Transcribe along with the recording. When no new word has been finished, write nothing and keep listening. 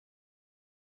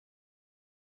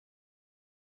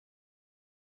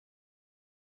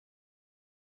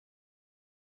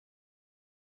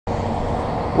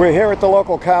We're here at the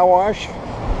local car wash,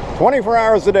 24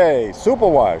 hours a day, super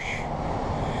wash.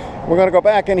 We're going to go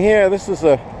back in here. This is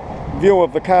a view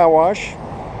of the car wash.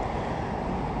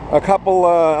 A couple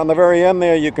on the very end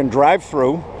there you can drive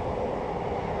through,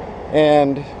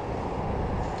 and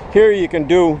here you can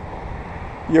do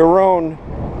your own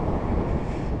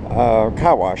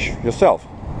car wash yourself.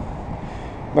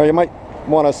 Now you might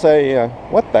want to say,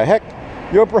 what the heck?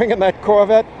 You're bringing that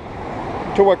Corvette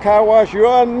to a car wash?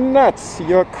 You're nuts.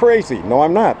 You're crazy. No,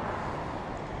 I'm not.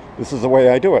 This is the way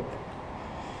I do it.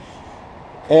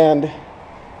 And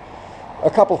a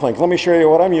couple things. Let me show you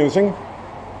what I'm using.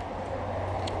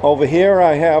 Over here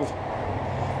I have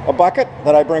a bucket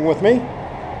that I bring with me.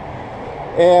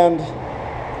 And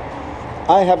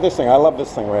I have this thing. I love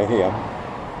this thing right here.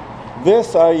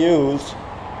 This I use.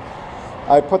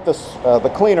 I put this the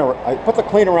cleaner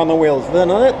on the wheels. Then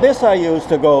this I use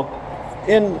to go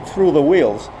in through the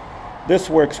wheels. This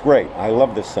works great. I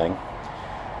love this thing.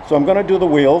 So I'm going to do the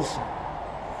wheels,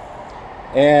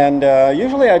 and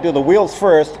usually I do the wheels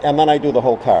first and then I do the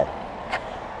whole car.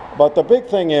 But the big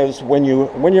thing is when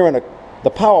you're in the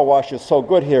power wash is so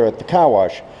good here at the car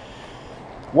wash.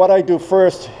 What I do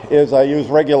first is I use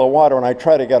regular water and I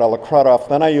try to get all the crud off.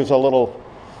 Then I use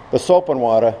the soap and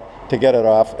water to get it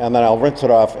off, and then I'll rinse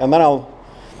it off, and then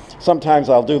sometimes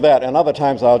I'll do that, and other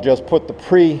times I'll just put the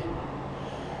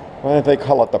what do they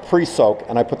call it, the pre-soak,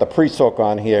 and I put the pre-soak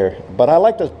on here. But I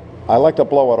like to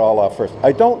blow it all off first.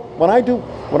 When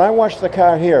I wash the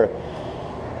car here,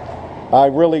 I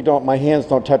really don't, my hands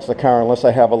don't touch the car unless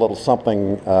I have a little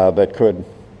something that couldn't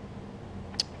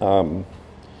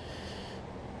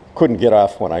get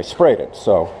off when I sprayed it.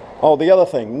 So, oh, the other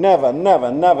thing, never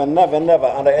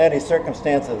under any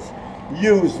circumstances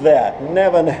use that.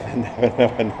 Never.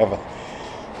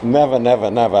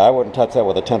 I wouldn't touch that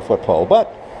with a 10-foot pole.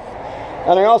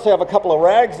 And I also have a couple of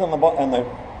rags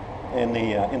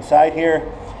inside here,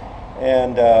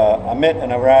 and a mitt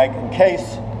and a rag in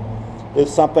case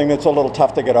there's something that's a little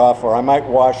tough to get off, or I might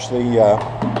wash the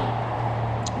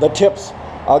tips.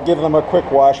 I'll give them a quick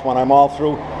wash when I'm all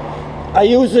through. I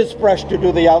use this brush to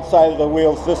do the outside of the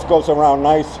wheels. This goes around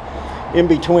nice in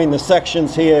between the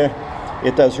sections here.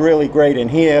 It does really great in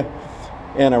here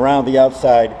and around the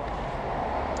outside.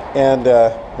 And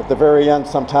at the very end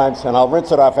sometimes, and I'll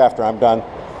rinse it off after I'm done,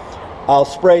 I'll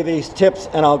spray these tips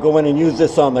and I'll go in and use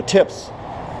this on the tips,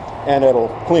 and it'll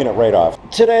clean it right off.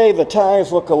 Today the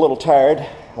tires look a little tired.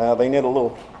 They need a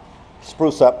little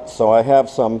spruce up, so I have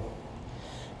some.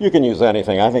 You can use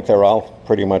anything. I think they're all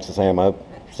pretty much the same.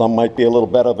 Some might be a little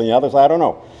better than the others. I don't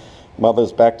know.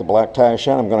 Mother's Back to Black Tire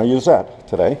Shine. I'm going to use that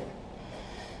today.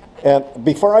 And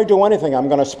before I do anything, I'm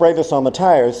going to spray this on the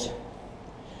tires,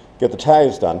 get the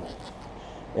tires done.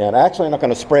 And actually I'm not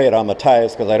going to spray it on the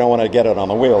tires because I don't want to get it on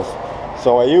the wheels.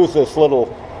 So I use this little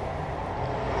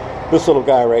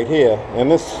guy right here,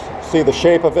 and see the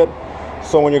shape of it?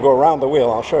 So when you go around the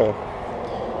wheel, I'll show you.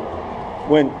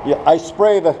 I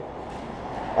spray the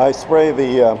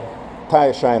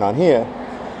tire shine on here,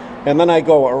 and then I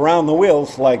go around the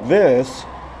wheels like this,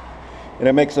 and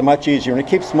it makes it much easier, and it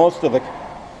keeps most of the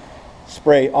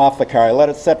spray off the car. I let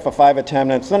it set for 5 or 10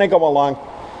 minutes, then I go along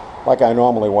like I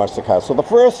normally wash the car. So the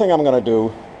first thing I'm going to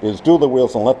do is do the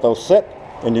wheels and let those sit,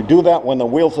 and you do that when the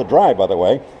wheels are dry, by the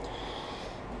way,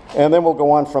 and then we'll go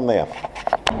on from there.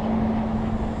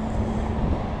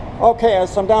 Okay,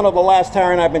 so I'm down to the last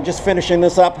tire, and I've been just finishing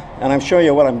this up, and I'm showing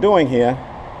you what I'm doing here.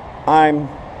 I'm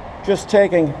just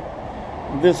taking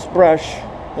this brush,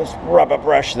 this rubber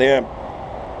brush there,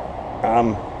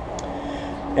 and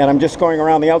I'm just going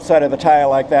around the outside of the tire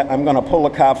like that. I'm going to pull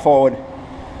the car forward,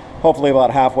 hopefully about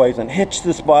halfway, and hitch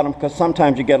this bottom, because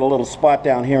sometimes you get a little spot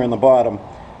down here in the bottom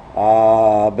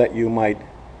that you might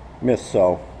miss.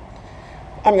 So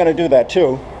I'm going to do that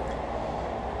too.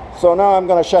 So now I'm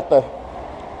going to shut the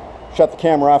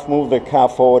camera off, move the car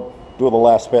forward, do the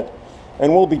last bit,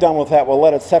 and we'll be done with that. We'll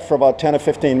let it set for about 10 or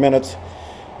 15 minutes,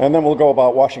 and then we'll go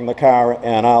about washing the car,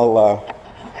 and I'll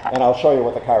show you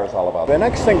what the car is all about. The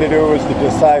next thing to do is to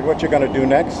decide what you're going to do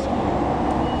next.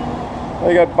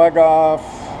 You got bug off,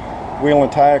 wheel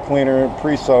and tire cleaner,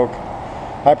 pre-soak,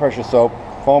 high pressure soap,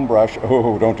 foam brush.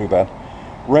 Oh, don't do that.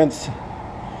 Rinse,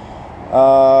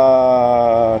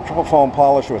 triple foam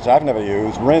polish, which I've never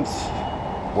used. Rinse,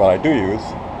 well, I do use.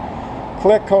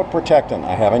 Clear coat protectant.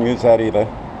 I haven't used that either.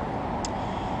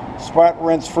 Spot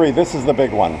rinse free. This is the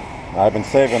big one. I've been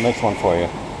saving this one for you.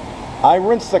 I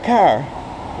rinse the car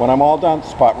when I'm all done,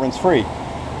 spot rinse free.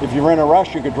 If you're in a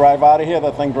rush, you could drive out of here.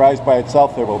 The thing dries by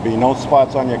itself. There will be no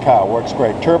spots on your car. Works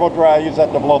great. Turbo dry. Use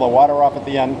that to blow the water off at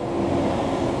the end.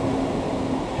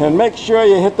 And make sure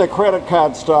you hit the credit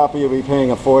card stop, or you'll be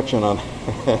paying a fortune on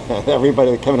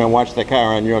Everybody come in and watch the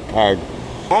car on your card.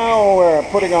 Now we're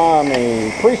putting on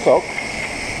the pre-soak.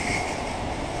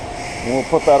 We'll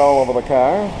put that all over the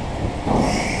car.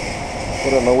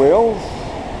 Put in the wheels.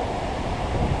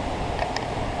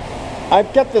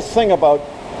 I've got this thing about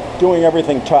doing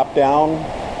everything top down,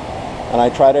 and I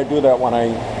try to do that when I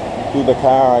do the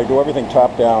car. I do everything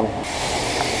top down.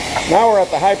 Now we're at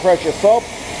the high pressure soap.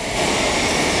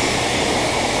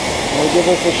 We'll give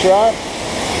this a shot.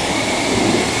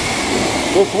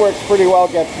 This works pretty well,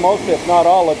 gets most, if not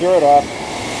all, the dirt off.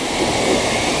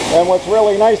 And what's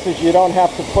really nice is you don't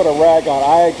have to put a rag on.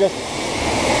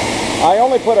 I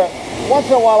only put once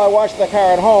in a while I wash the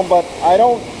car at home, but I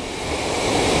don't,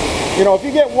 you know, if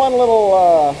you get one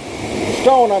little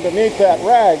stone underneath that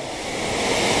rag,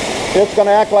 it's going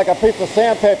to act like a piece of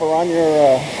sandpaper on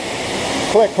your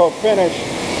Click Coat finish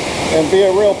and be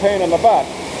a real pain in the butt.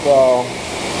 So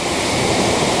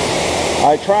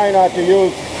I try not to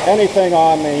use anything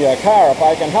on the car if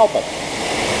I can help it.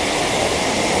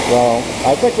 So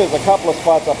I think there's a couple of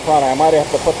spots up front. I might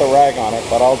have to put the rag on it,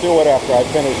 but I'll do it after I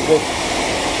finish this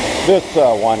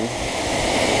one,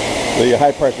 the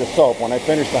high pressure soap. When I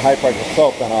finish the high pressure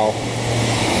soap, then I'll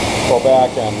go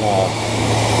back and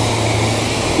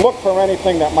look for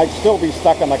anything that might still be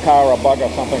stuck in the car, a bug or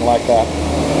something like that.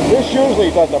 This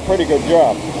usually does a pretty good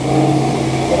job.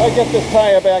 Did I get this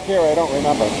tire back here? I don't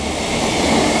remember.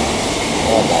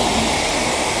 Okay.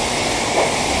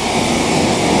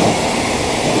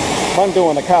 I'm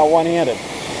doing the car one-handed.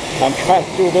 I'm trying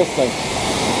to do this thing.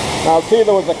 Now see,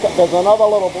 there's another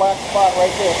little black spot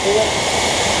right there. See it?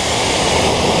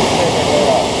 Take it right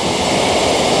off.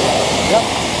 Yep.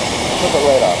 Took it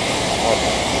right off.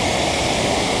 Okay.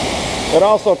 It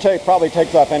also probably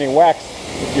takes off any wax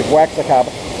if you've waxed the car.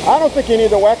 But I don't think you need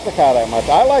to wax the car that much.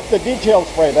 I like the detail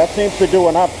spray. That seems to do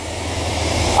enough.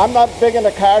 I'm not big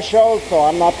into car shows, so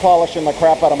I'm not polishing the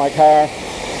crap out of my car.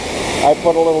 I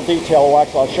put a little detail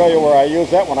wax. I'll show you where I use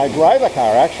that when I drive the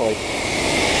car, actually.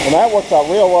 And that works out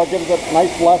real well. Gives it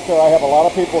nice luster. I have a lot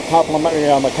of people compliment me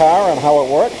on the car and how it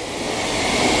works,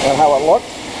 and how it looks,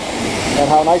 and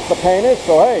how nice the paint is.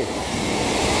 So hey,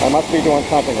 I must be doing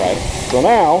something right. So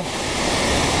now,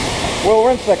 we'll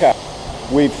rinse the car.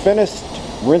 We've finished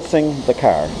rinsing the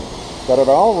car. Got it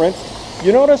all rinsed.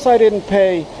 You notice I didn't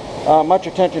pay much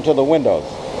attention to the windows.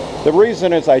 The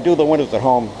reason is I do the windows at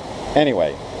home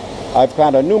anyway. I've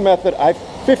found a new method.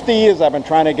 50 years I've been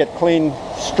trying to get clean,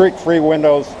 streak-free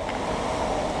windows.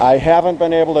 I haven't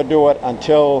been able to do it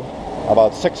until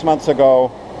about 6 months ago.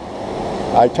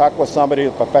 I talked with somebody,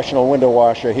 a professional window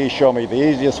washer. He showed me the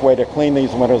easiest way to clean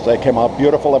these windows. They come out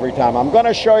beautiful every time. I'm going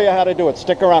to show you how to do it.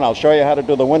 Stick around. I'll show you how to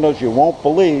do the windows. You won't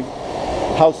believe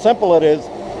how simple it is,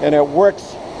 and it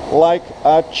works like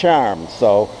a charm.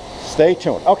 So stay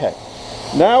tuned. Okay,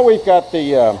 now we've got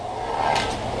the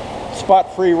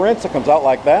spot-free rinse. It comes out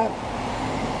like that.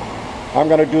 I'm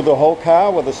going to do the whole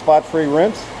car with a spot-free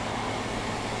rinse,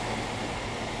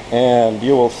 and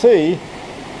you will see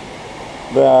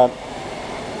that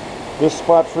this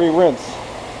spot-free rinse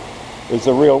is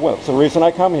the real win. It's the reason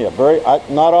I come here.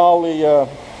 Not all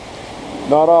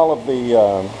of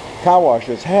the car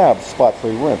washes have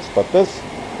spot-free rinse, but this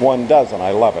one does, and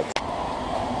I love it.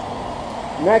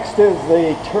 Next is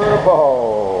the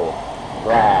turbo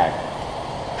drag.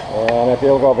 And if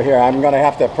you'll go over here, I'm going to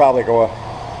have to probably go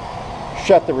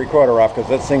shut the recorder off because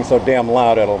this thing's so damn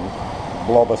loud it'll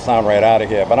blow the sound right out of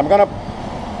here. But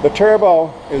the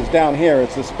turbo is down here.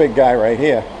 It's this big guy right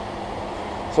here.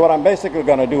 So what I'm basically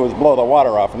going to do is blow the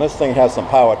water off, and this thing has some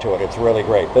power to it. It's really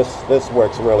great. This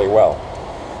works really well.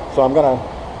 So I'm going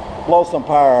to blow some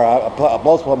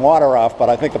water off, but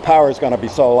I think the power is going to be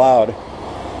so loud,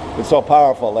 it's so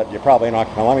powerful that you're probably not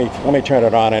going to. Let me turn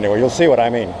it on anyway. You'll see what I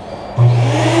mean.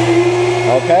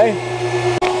 Okay?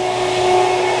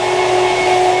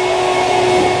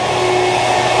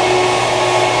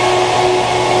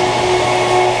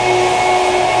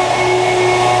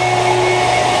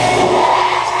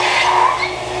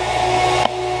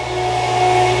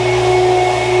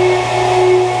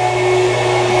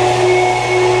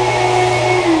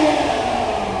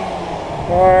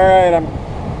 Alright, I'm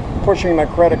pushing my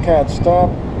credit card stop.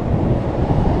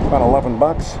 It's about 11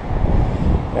 bucks.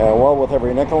 Well, with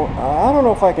every nickel. I don't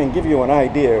know if I can give you an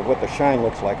idea of what the shine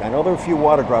looks like. I know there are a few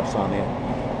water drops on there,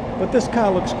 but this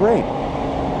car looks great.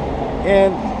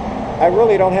 And I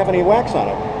really don't have any wax on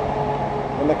it.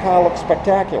 And the car looks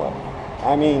spectacular.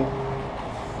 I mean,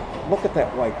 look at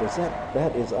that white.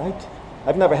 That is white?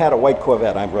 I've never had a white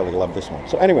Corvette. I really love this one.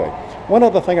 So anyway, one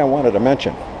other thing I wanted to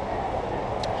mention.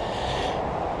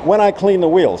 When I clean the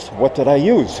wheels, what did I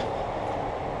use?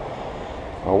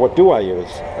 What do I use?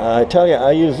 I tell you,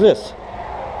 I use this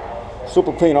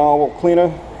Super Clean All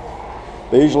Cleaner.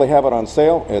 They usually have it on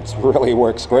sale. It really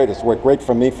works great. It's worked great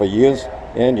for me for years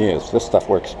and years. This stuff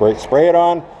works great. Spray it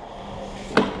on,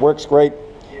 works great.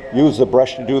 Use the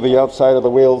brush to do the outside of the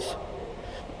wheels,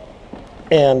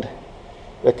 and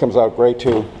it comes out great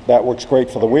too. That works great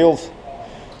for the wheels.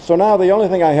 So now the only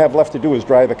thing I have left to do is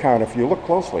dry the car, and if you look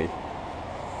closely,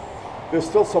 there's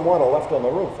still some water left on the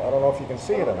roof. I don't know if you can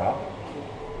see it or not.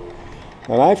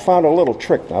 And I found a little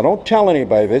trick. Now don't tell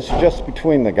anybody, this is just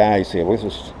between the guys here. This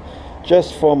is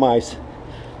just for my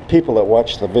people that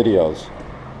watch the videos.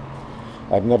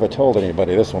 I've never told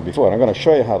anybody this one before, and I'm going to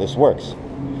show you how this works.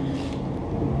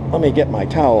 Let me get my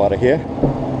towel out of here.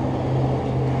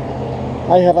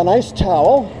 I have a nice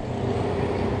towel,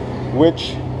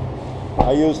 which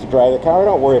I use to dry the car. I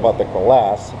don't worry about the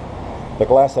glass. The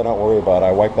glass I don't worry about,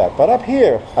 I wipe that. But up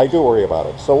here, I do worry about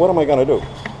it. So what am I going to do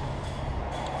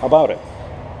about it?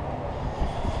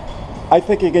 I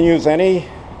think you can use any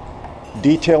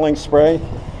detailing spray.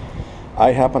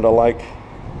 I happen to like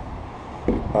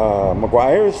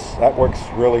Meguiar's. That works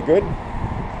really good.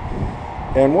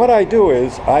 And what I do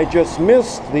is I just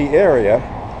mist the area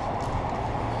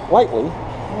lightly,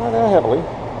 not that heavily,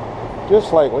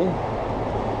 just lightly.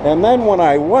 And then when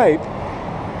I wipe,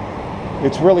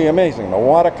 it's really amazing. The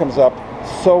water comes up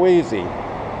so easy.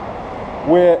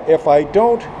 Where if I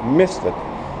don't mist it,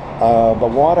 the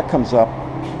water comes up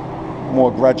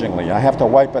more grudgingly. I have to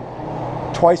wipe it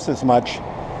twice as much,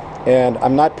 and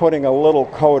I'm not putting a little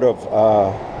coat of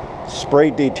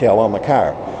spray detail on the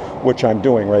car, which I'm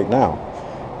doing right now.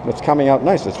 It's coming out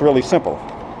nice. It's really simple.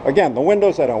 Again, the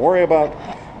windows I don't worry about,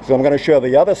 so I'm going to show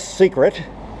the other secret.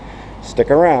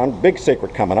 Stick around, big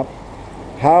secret coming up,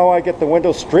 how I get the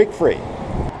windows streak free.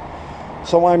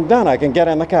 So I'm done, I can get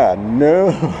in the car. No,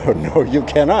 no, you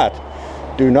cannot.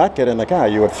 Do not get in the car.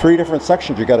 You have 3 different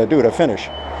sections you got to do to finish.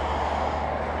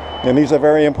 And these are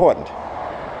very important.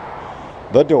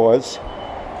 The doors,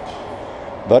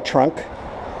 the trunk,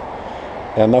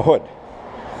 and the hood.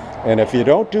 And if you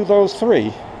don't do those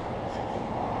 3,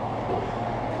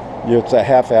 it's a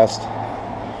half-assed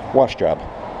wash job.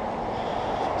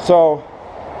 So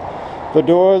the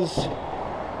doors,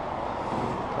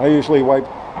 I usually wipe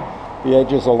the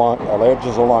edges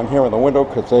along here in the window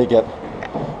because they get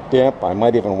damp. I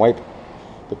might even wipe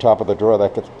the top of the door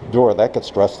that gets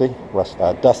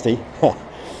dusty.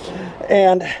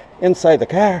 And inside the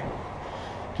car,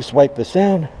 just wipe this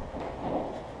down.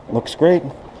 Looks great.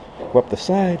 Go up the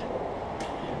side,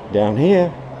 down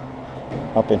here,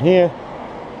 up in here,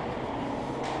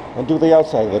 and do the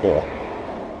outside of the door.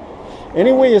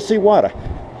 Anywhere you see water,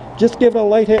 just give it a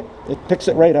light hit. It picks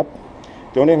it right up.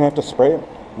 Don't even have to spray it.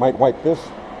 Might wipe this.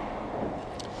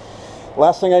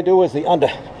 Last thing I do is the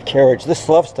undercarriage. This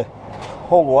loves to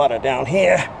hold water down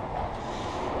here.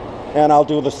 And I'll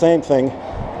do the same thing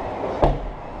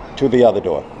to the other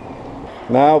door.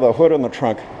 Now the hood and the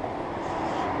trunk,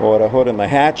 or the hood and the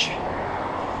hatch.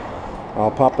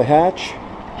 I'll pop the hatch.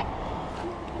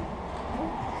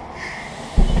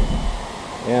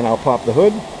 And I'll pop the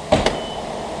hood.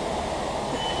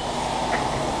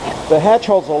 The hatch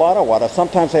holds a lot of water.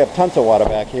 Sometimes they have tons of water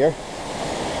back here.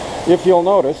 If you'll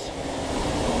notice,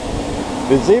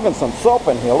 there's even some soap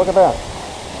in here. Look at that.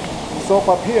 Soap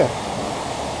up here.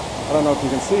 I don't know if you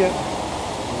can see it.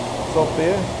 Soap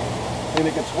there. And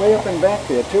it gets way up and back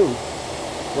there too.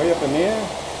 Way up in there.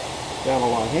 Down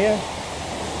along here.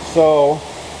 So,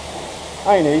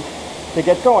 I need to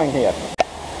get going here.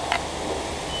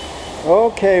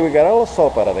 Okay, we got all the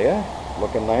soap out of there.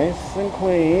 Looking nice and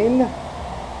clean.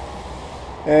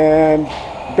 And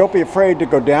don't be afraid to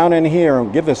go down in here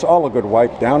and give this all a good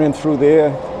wipe. Down in through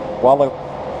there. While the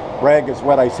rag is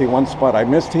wet, I see one spot I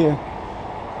missed here.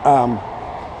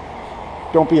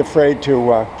 Don't be afraid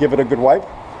to give it a good wipe.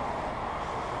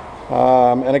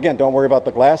 And again, don't worry about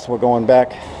the glass. We're going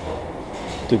back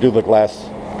to do the glass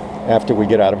after we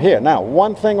get out of here. Now,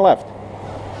 one thing left.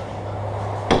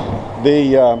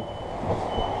 The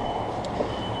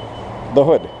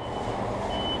hood.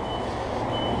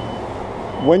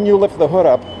 When you lift the hood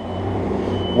up,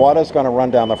 water's going to run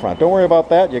down the front. Don't worry about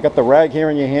that. You got the rag here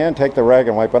in your hand. Take the rag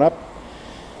and wipe it up.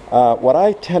 What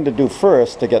I tend to do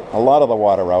first to get a lot of the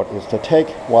water out is to take,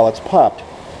 while it's popped,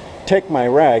 take my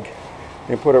rag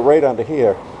and put it right under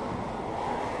here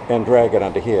and drag it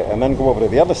under here, and then go over to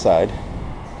the other side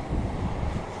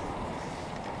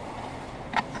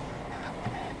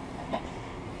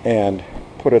and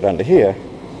put it under here,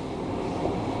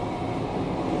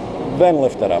 then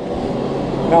lift it up.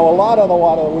 Now a lot of the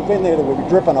water that we've in there that would be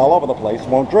dripping all over the place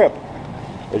won't drip,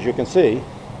 as you can see.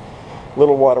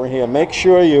 Little water in here. Make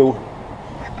sure you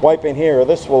wipe in here.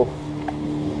 This will,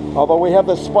 although we have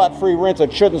this spot-free rinse,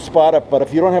 it shouldn't spot up, but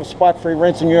if you don't have spot-free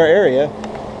rinse in your area,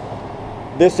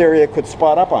 this area could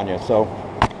spot up on you. So,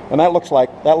 and that looks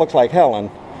like hell, and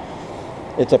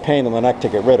it's a pain in the neck to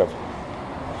get rid of.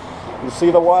 You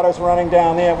see the water's running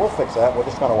down there. We'll fix that. We're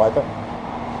just going to wipe it.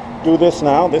 Do this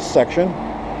now, this section.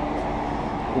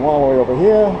 Go all the way over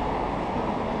here.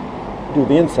 Do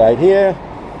the inside here.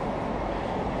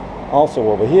 Also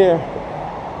over here.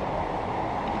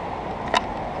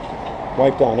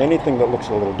 Wipe down anything that looks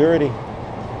a little dirty.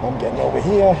 I'm getting over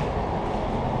here.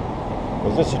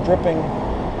 Is this dripping?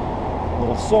 A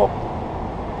little soap.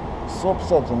 Soap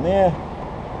suds in there.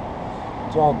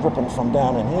 It's all dripping from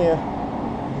down in here.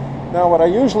 Now what I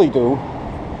usually do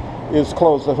is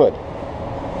close the hood,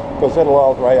 because it'll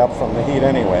all dry up from the heat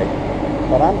anyway.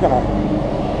 But I'm going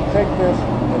to take this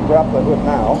and drop the hood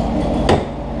now,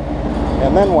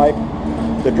 and then wipe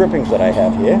the drippings that I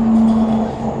have here,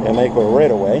 and they go right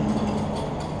away.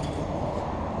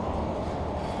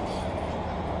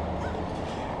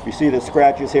 You see the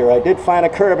scratches here. I did find a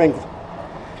curbing,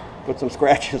 put some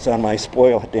scratches on my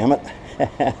spoil, damn it.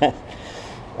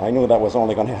 I knew that was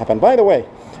only going to happen. By the way,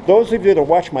 those of you that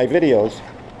watch my videos,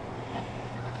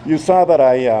 you saw that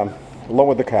I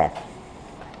lowered the car.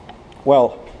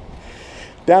 Well,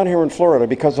 down here in Florida,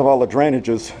 because of all the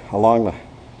drainages along the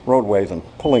roadways and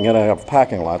pulling it out of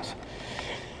parking lots,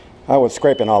 I was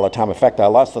scraping all the time. In fact, I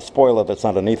lost the spoiler that's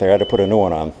underneath there. I had to put a new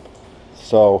one on.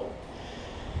 So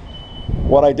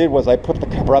what I did was I brought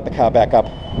the car back up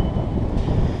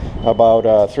about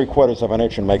 3/4 of an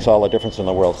inch, and makes all the difference in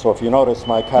the world. So if you notice,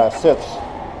 my car sits,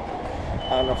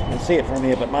 I don't know if you can see it from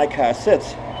here, but my car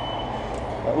sits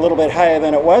a little bit higher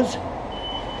than it was,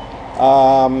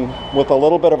 with a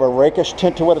little bit of a rakish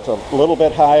tint to it. It's a little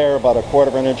bit higher, about 1/4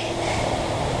 of an inch,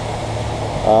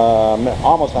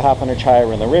 almost 1/2 inch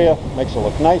higher in the rear. Makes it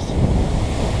look nice.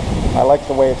 I like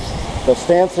the way the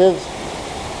stance is,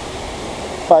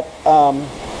 but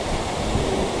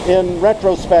in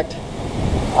retrospect,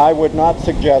 I would not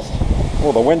suggest,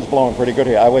 well, the wind's blowing pretty good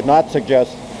here, I would not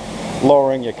suggest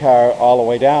lowering your car all the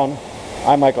way down.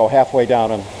 I might go halfway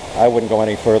down, and I wouldn't go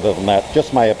any further than that.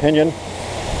 Just my opinion.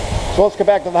 So let's get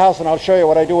back to the house and I'll show you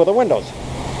what I do with the windows.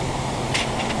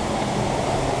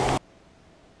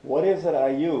 What is it I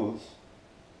use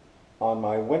on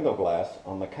my window glass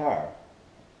on the car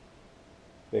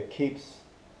that keeps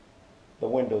the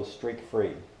windows streak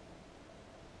free?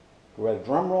 Go ahead,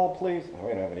 drum roll please. Oh,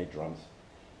 we don't have any drums.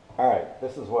 Alright,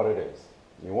 this is what it is.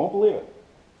 You won't believe it.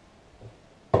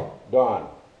 Dawn.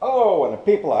 Oh, and the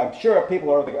people, I'm sure people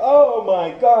are thinking, oh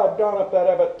my God, Dawn, if that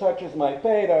ever touches my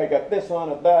paint, I got this on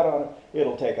it, that on it,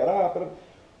 it'll take it off.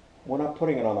 We're not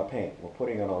putting it on the paint, we're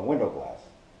putting it on window glass.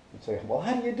 You say, well,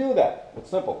 how do you do that? It's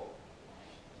simple.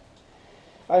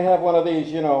 I have one of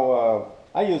these, you know,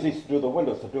 I use these to do the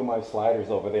windows, to do my sliders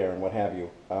over there and what have you.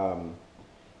 And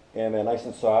they're nice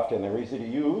and soft and they're easy to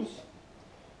use.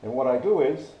 And what I do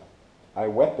is, I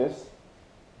wet this.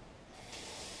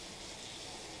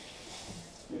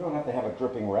 You don't have to have it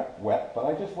dripping wet, but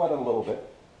I just wet it a little bit.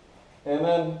 And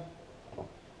then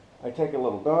I take a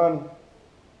little Dawn,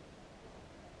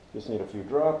 just need a few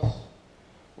drops,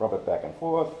 rub it back and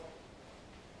forth,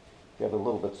 get a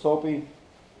little bit soapy.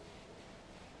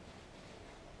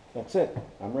 That's it.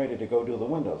 I'm ready to go do the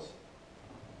windows.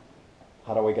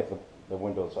 How do I get the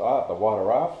windows off, the water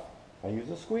off? I use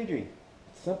a squeegee.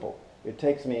 It's simple. It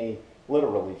takes me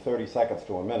literally 30 seconds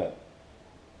to a minute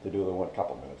to do a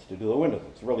couple minutes to do the windows.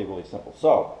 It's really, really simple.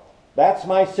 So that's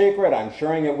my secret. I'm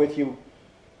sharing it with you.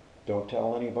 Don't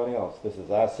tell anybody else. This is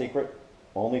our secret.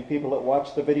 Only people that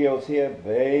watch the videos here,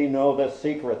 they know the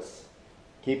secrets.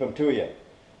 Keep them to you.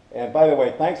 And by the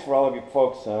way, thanks for all of you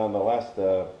folks on the last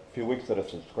few weeks that have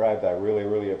subscribed. I really,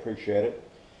 really appreciate it.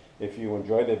 If you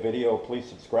enjoy the video, please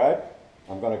subscribe.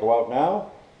 I'm going to go out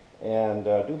now and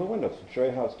do the windows and show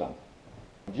you how it's done.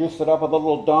 Juice it up with a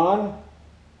little Dawn.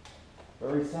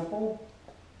 Very simple.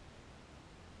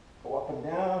 Go up and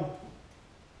down.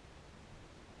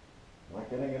 Not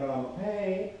getting it on the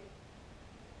paint.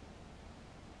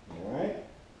 Alright.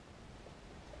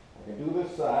 I can do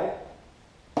this side.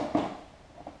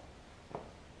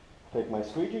 Take my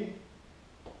squeegee.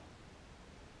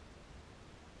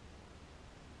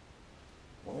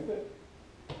 Wipe it.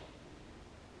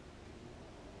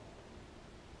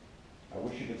 I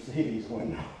wish you could see these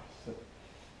windows.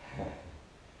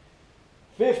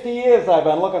 50 years I've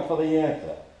been looking for the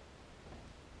answer.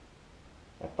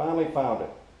 I finally found it.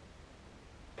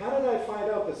 How did I find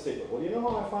out the secret? Well, you know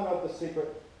how I found out the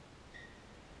secret?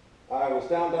 I was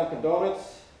down Dunkin'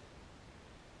 Donuts,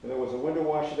 and there was a window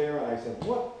washer there, and I said,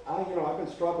 what? I've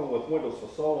been struggling with windows for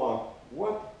so long.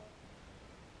 What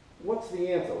what's the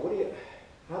answer?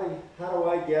 How do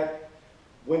I get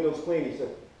windows clean? He said,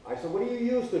 I said, what do you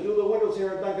use to do the windows here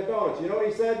at Dunkin' Donuts? You know what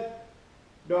he said?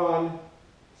 Done.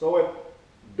 So it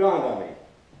dawned on me.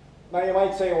 Now you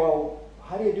might say, well,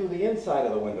 how do you do the inside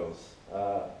of the windows?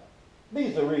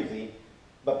 These are easy.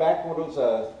 The back window's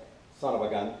a son of a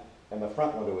gun, and the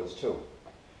front window is too.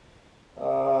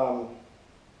 Oh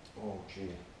gee.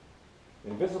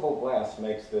 Invisible glass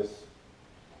makes this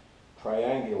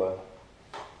triangular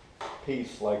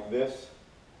piece like this,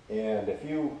 and if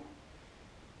you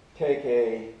take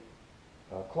a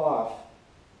cloth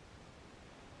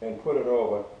and put it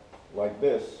over like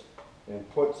this and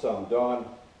put some Dawn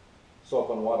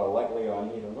soap and water lightly on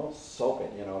heat, don't soak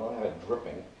it, don't have it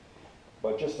dripping,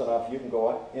 but just enough, you can go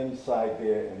up inside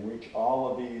there and reach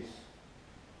all of these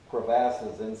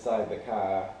crevasses inside the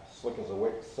car, slick as a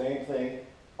wick. Same thing,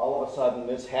 all of a sudden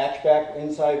this hatchback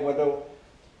inside window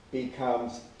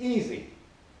becomes easy.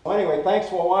 So anyway, thanks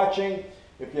for watching.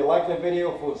 If you liked the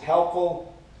video, if it was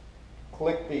helpful,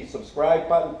 click the subscribe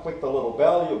button, click the little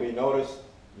bell, you'll get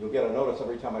a notice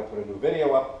every time I put a new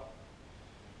video up.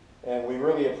 And we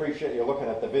really appreciate you looking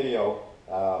at the video.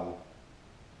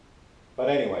 But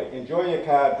anyway, enjoy your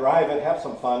car, drive it, have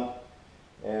some fun.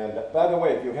 And by the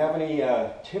way, if you have any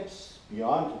tips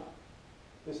beyond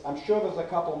this, I'm sure there's a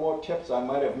couple more tips I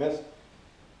might have missed.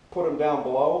 Put them down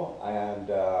below, and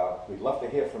we'd love to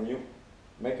hear from you.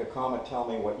 Make a comment, tell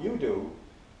me what you do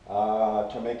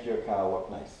to make your car look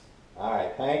nice. All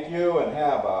right, thank you, and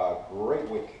have a great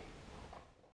week.